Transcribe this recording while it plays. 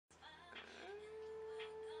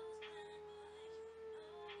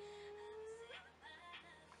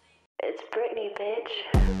Britney, bitch.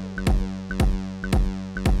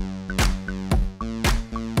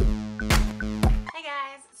 Hey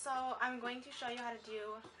guys, so I'm going to show you how to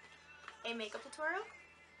do a makeup tutorial.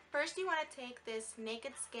 First you want to take this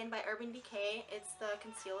Naked Skin by Urban Decay. It's the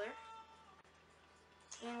concealer.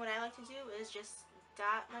 And what I like to do is just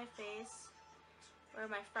dot my face where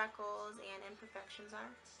my freckles and imperfections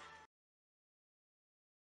are.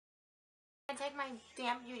 I take my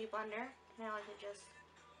damp beauty blender and I like to just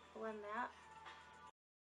blend that.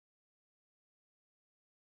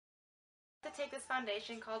 To take this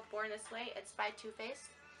foundation called Born This Way. It's by Too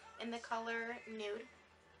Faced in the color Nude.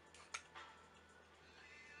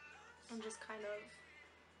 And just kind of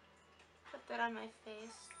put that on my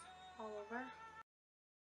face all over.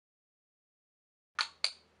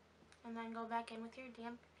 And then go back in with your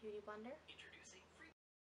damp beauty blender.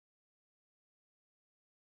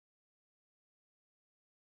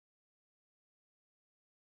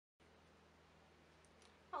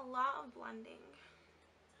 A lot of blending.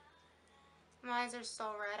 My eyes are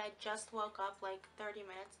so red. I just woke up like 30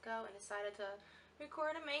 minutes ago and decided to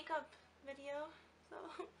record a makeup video. So,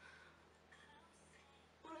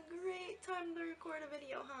 what a great time to record a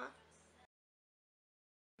video, huh?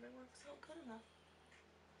 It works out good enough.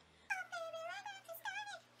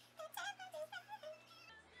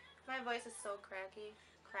 My voice is so crackly.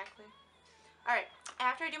 Alright,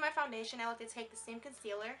 after I do my foundation, I like to take the same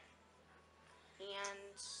concealer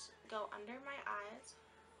and go under my eyes.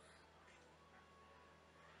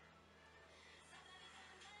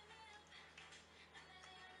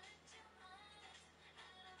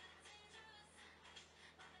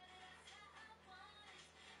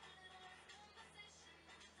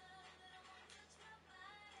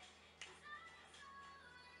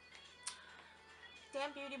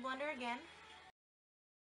 Damp beauty blender again.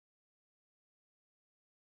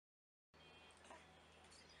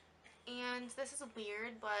 And this is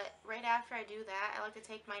weird, but right after I do that, I like to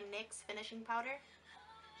take my NYX finishing powder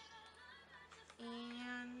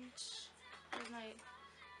and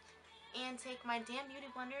take my damp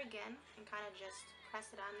beauty blender again and kind of just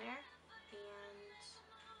press it on there and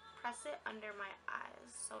press it under my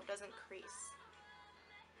eyes so it doesn't crease,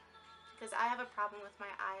 because I have a problem with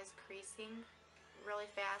my eyes creasing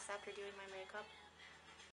really fast after doing my makeup.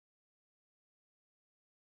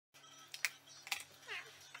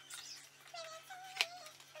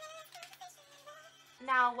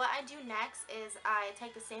 Now what I do next is I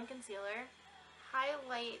take the same concealer,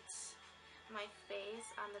 highlight my face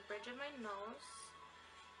on the bridge of my nose,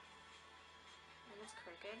 and it's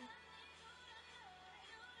crooked.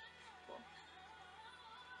 Cool.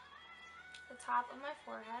 The top of my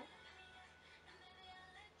forehead,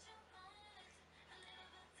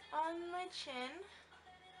 on my chin,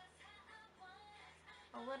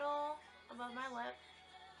 a little above my lip,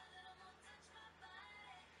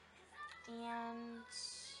 and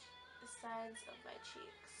the sides of my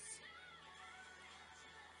cheeks.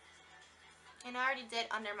 And I already did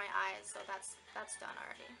under my eyes, so that's done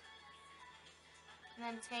already. And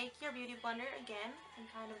then take your beauty blender again and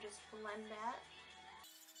kind of just blend that.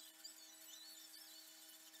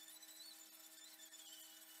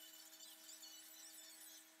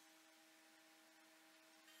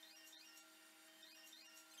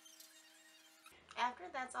 After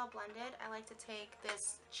that's all blended, I like to take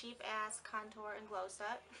this cheap ass contour and glow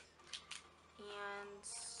set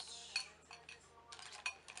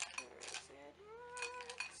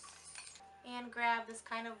and grab this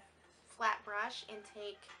kind of flat brush and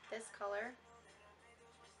take this color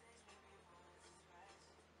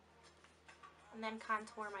and then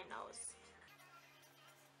contour my nose.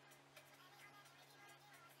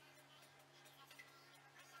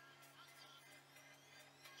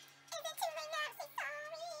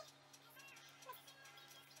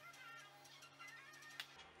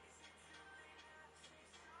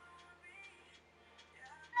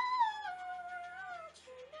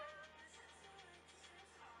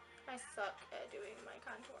 I suck at doing my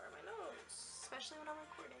contour on my nose, especially when I'm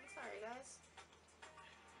recording. Sorry, guys.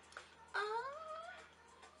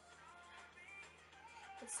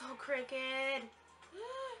 It's so crooked.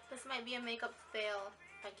 This might be a makeup fail.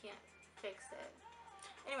 I can't fix it.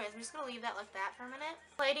 Anyways, I'm just going to leave that like that for a minute.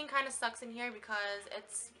 Lighting kind of sucks in here because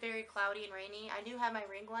it's very cloudy and rainy. I do have my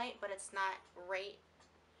ring light, but it's not right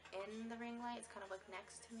in the ring light. It's kind of like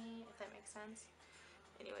next to me, if that makes sense.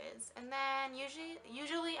 Anyways, and then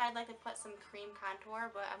usually I'd like to put some cream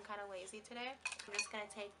contour, but I'm kind of lazy today. I'm just going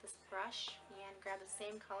to take this brush and grab the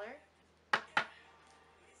same color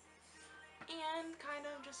and kind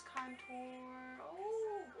of just contour,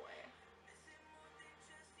 oh boy,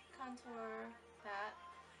 contour that,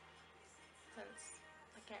 since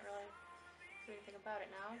I can't really do anything about it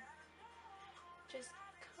now. Just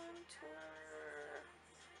contour.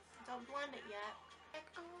 Don't blend it yet.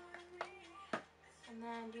 And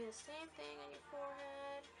then do the same thing on your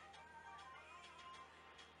forehead.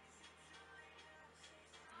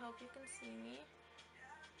 I hope you can see me.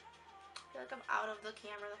 I feel like I'm out of the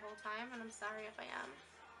camera the whole time, and I'm sorry if I am.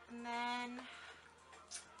 And then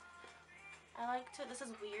I like to, this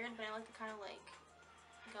is weird, but I like to kind of like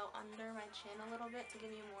go under my chin a little bit to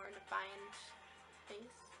give you a more defined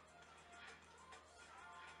face.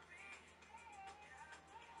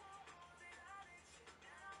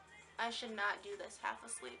 I should not do this half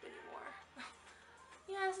asleep anymore.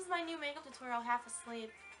 Yeah, this is my new makeup tutorial, half asleep.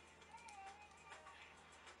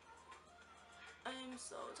 I'm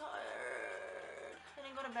so tired. I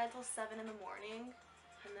didn't go to bed till 7 in the morning,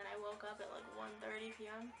 and then I woke up at like 1:30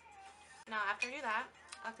 p.m. Now after I do that,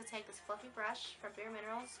 I have to take this fluffy brush from Bare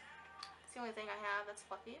Minerals. It's the only thing I have that's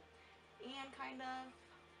fluffy. And kind of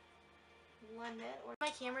blend it. My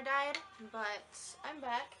camera died, but I'm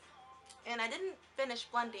back. And I didn't finish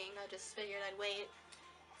blending, I just figured I'd wait.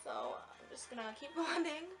 So I'm just gonna keep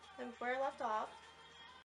blending where I left off.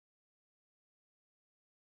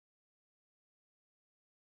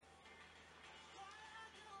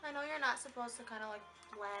 I know you're not supposed to kind of like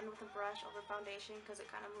blend with a brush over foundation because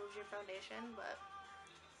it kind of moves your foundation, but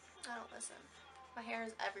I don't listen. My hair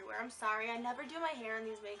is everywhere. I'm sorry. I never do my hair in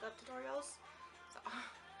these makeup tutorials. So,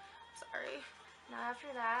 sorry. Now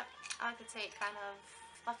after that, I could take kind of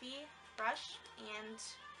fluffy brush and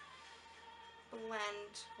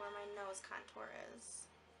blend where my nose contour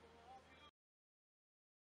is.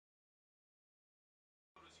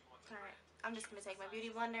 Alright, I'm just going to take my beauty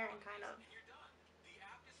blender and kind of...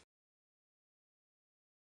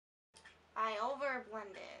 I over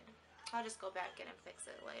blended. I'll just go back in and fix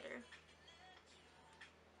it later.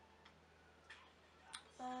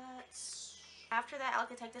 But after that, I'll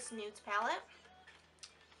take this nudes palette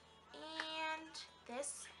and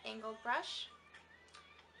this angled brush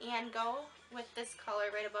and go with this color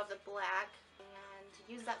right above the black and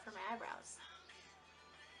use that for my eyebrows.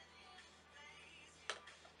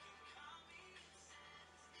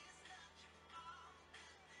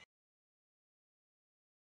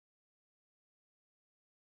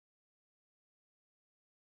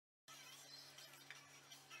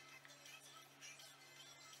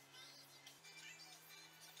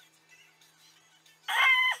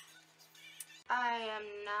 I am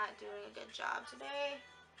not doing a good job today.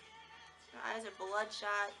 My eyes are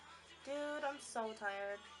bloodshot. Dude, I'm so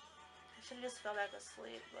tired. I should have just fell back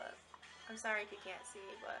asleep, but I'm sorry if you can't see,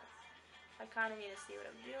 but I kind of need to see what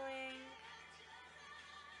I'm doing.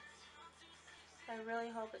 I really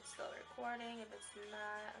hope it's still recording. If it's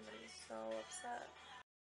not, I'm going to be so upset.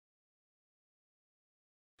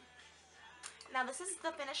 Now this is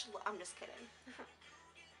the finished look. I'm just kidding.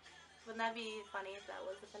 Wouldn't that be funny if that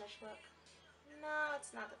was the finished look? No,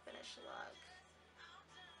 it's not the finished look.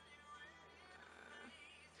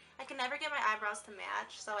 I can never get my eyebrows to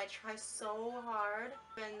match, so I try so hard.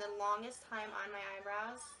 Been the longest time on my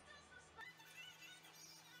eyebrows.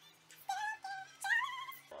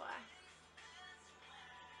 Boy.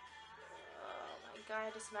 Oh my god, I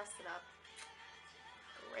just messed it up.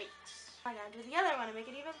 Great. I gotta do the other one to make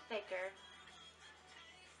it even thicker.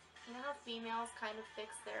 You know how females kind of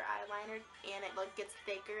fix their eyeliner and it like gets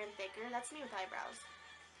thicker and thicker? That's me with eyebrows.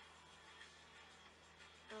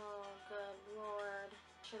 Oh, good lord.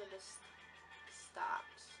 Should have just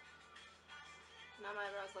stopped. Now my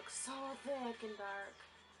eyebrows look so thick and dark.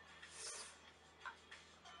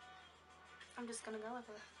 I'm just gonna go with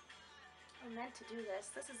it. I meant to do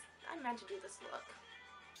this. I meant to do this look.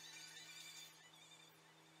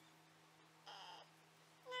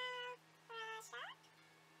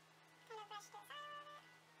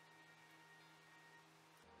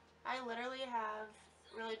 I literally have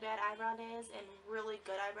really bad eyebrow days and really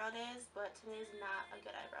good eyebrow days, but today's not a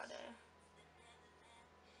good eyebrow day.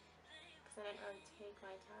 Because I didn't really take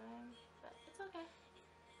my time, but it's okay.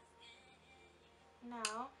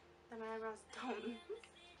 Now that my eyebrows don't,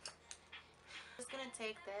 I'm just going to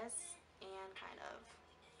take this and kind of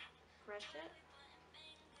brush it.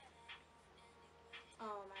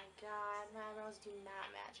 Oh my god, my eyebrows do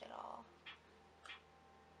not match at all.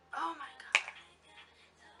 Oh my god.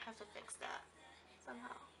 I have to fix that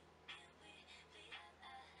somehow.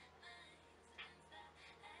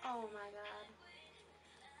 Oh my god.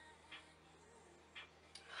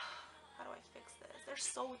 How do I fix this? They're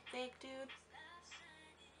so thick, dude.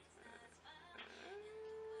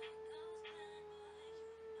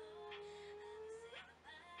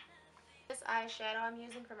 This eyeshadow I'm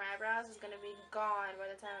using for my eyebrows is going to be gone by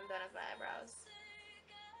the time I'm done with my eyebrows.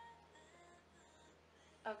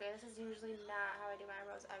 Okay, this is usually not how I do my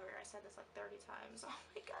eyebrows ever. I said this like 30 times. Oh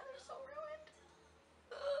my god, they're so ruined.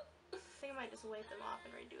 I think I might just wipe them off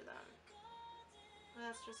and redo them.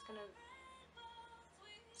 That's just gonna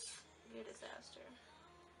be a disaster.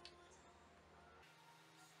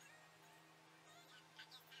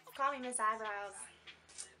 Call me Miss Eyebrows.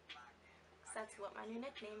 That's what my new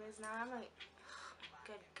nickname is now. I'm like, oh my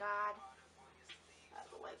good god. I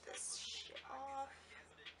have to wipe this shit off.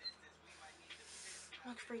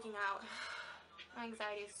 I'm like freaking out. My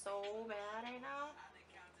anxiety is so bad right now.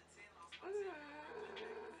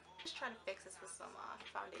 Just trying to fix this with some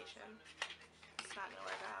foundation. It's not gonna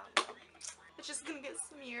work out. It's just gonna get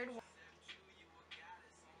smeared. It's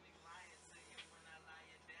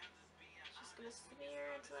just gonna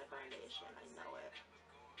smear into my foundation. I know it.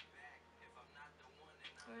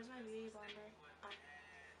 Where's my beauty blender? Oh.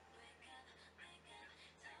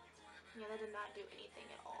 Yeah, that did not do anything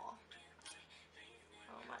at all.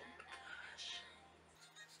 Oh my gosh.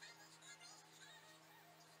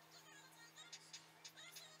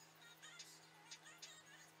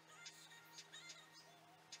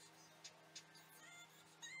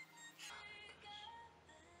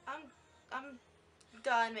 I'm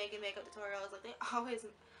done making makeup tutorials. Like they always.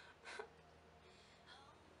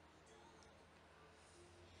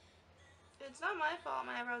 It's not my fault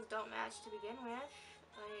my eyebrows don't match to begin with.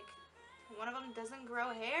 Like, one of them doesn't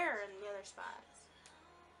grow hair in the other spots.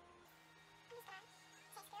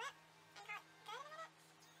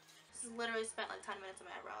 This has literally spent like 10 minutes on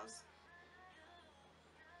my eyebrows.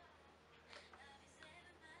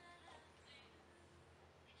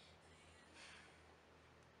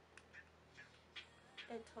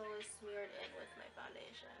 It totally smeared in with my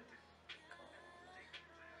foundation.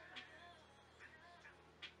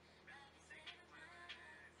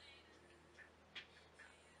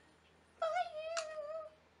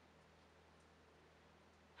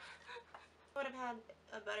 I would have had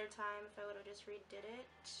a better time if I would have just redid it.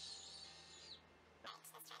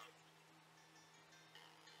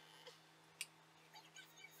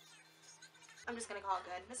 I'm just gonna call it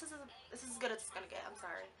good. This is as good as it's gonna get. I'm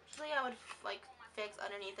sorry. Usually I would like fix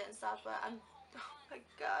underneath it and stuff, but I'm. Oh my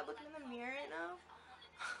god! Looking in the mirror right now.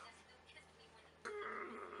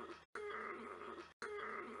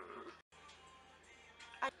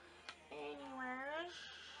 Anyways.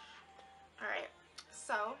 Alright,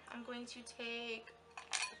 so I'm going to take,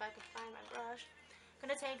 if I can find my brush, I'm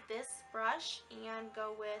going to take this brush and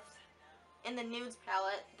go with, in the nudes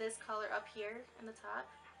palette, this color up here in the top.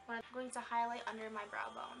 I'm going to highlight under my brow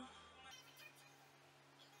bone.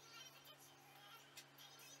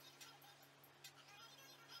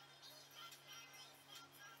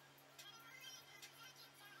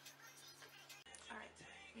 Alright,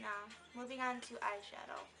 now moving on to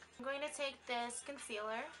eyeshadow. I'm going to take this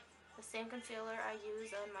concealer, the same concealer I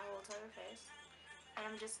use on my whole entire face, and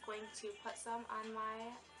I'm just going to put some on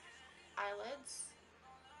my eyelids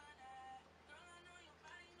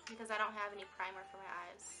because I don't have any primer for my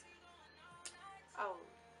eyes. Oh,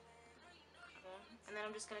 okay. And then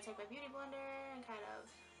I'm just going to take my beauty blender and kind of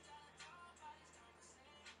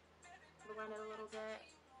blend it a little bit,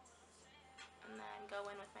 and then go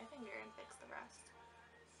in with my finger and fix the rest.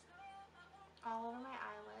 All over my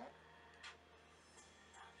eyelid.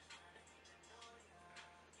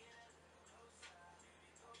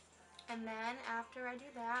 And then after I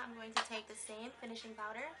do that, I'm going to take the same finishing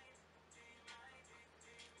powder.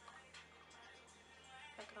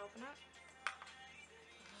 If I can open it.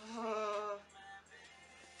 Oh.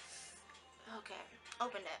 Okay,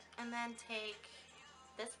 opened it. And then take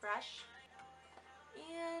this brush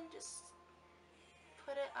and just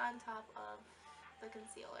put it on top of the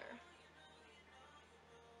concealer.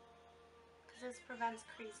 Because this prevents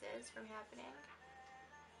creases from happening.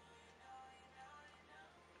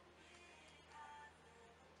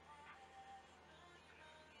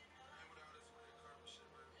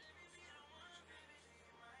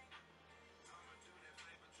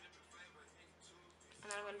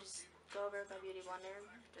 And then I'm going to just go over with my beauty blender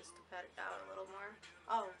just to pat it out a little more.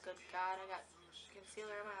 Oh, good God, I got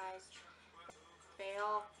concealer in my eyes.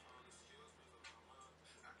 Fail.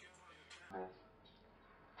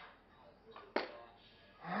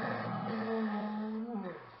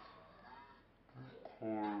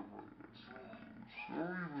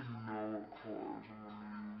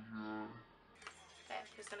 Okay, I'm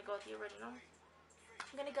just going to go with the original.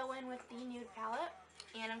 I'm going to go in with the nude palette,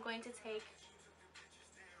 and I'm going to take,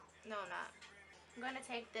 no, I'm not. I'm going to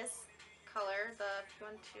take this color, the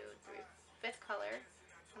 1, 2, 3, 5th color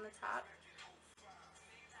on the top,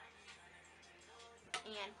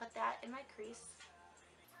 and put that in my crease.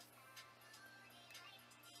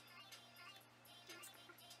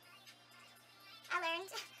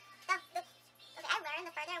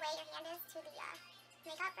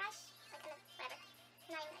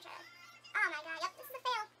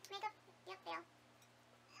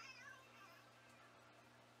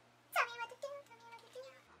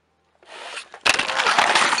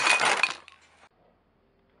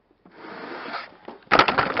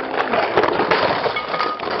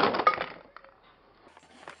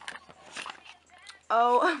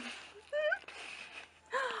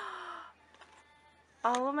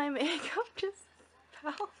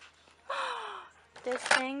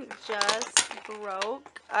 This thing just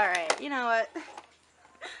broke. Alright, you know what?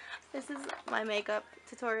 This is my makeup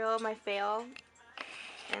tutorial, my fail.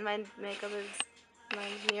 And my makeup is,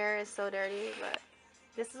 my mirror is so dirty, but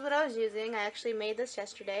this is what I was using. I actually made this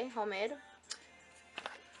yesterday, homemade.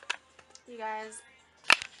 You guys.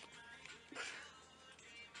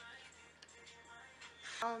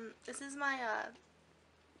 This is my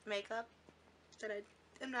makeup that I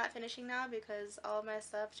am not finishing now because all of my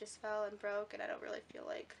stuff just fell and broke and I don't really feel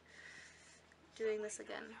like doing this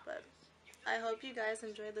again. But I hope you guys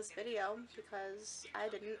enjoyed this video because I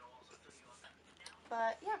didn't.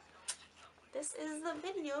 But yeah, this is the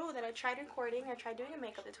video that I tried recording. I tried doing a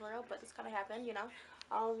makeup tutorial, but this kind of happened, you know.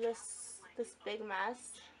 All of this big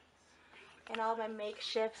mess and all my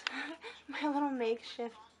makeshift, my little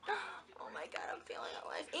makeshift. Oh my god, I'm feeling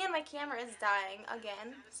alive. And my camera is dying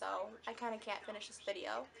again, so I kind of can't finish this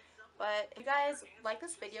video. But if you guys like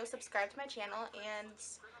this video, subscribe to my channel. And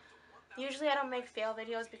usually I don't make fail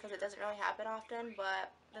videos because it doesn't really happen often,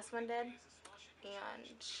 but this one did.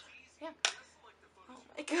 And yeah. Oh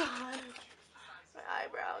my god. My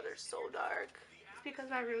eyebrows are so dark. It's because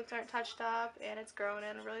my roots aren't touched up and it's grown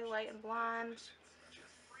in really light and blonde.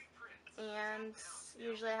 And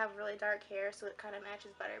usually I have really dark hair, so it kind of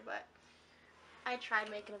matches better, but I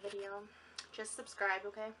tried making a video. Just subscribe,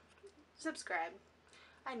 okay? Subscribe.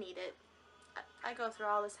 I need it. I go through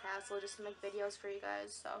all this hassle just to make videos for you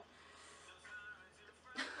guys, so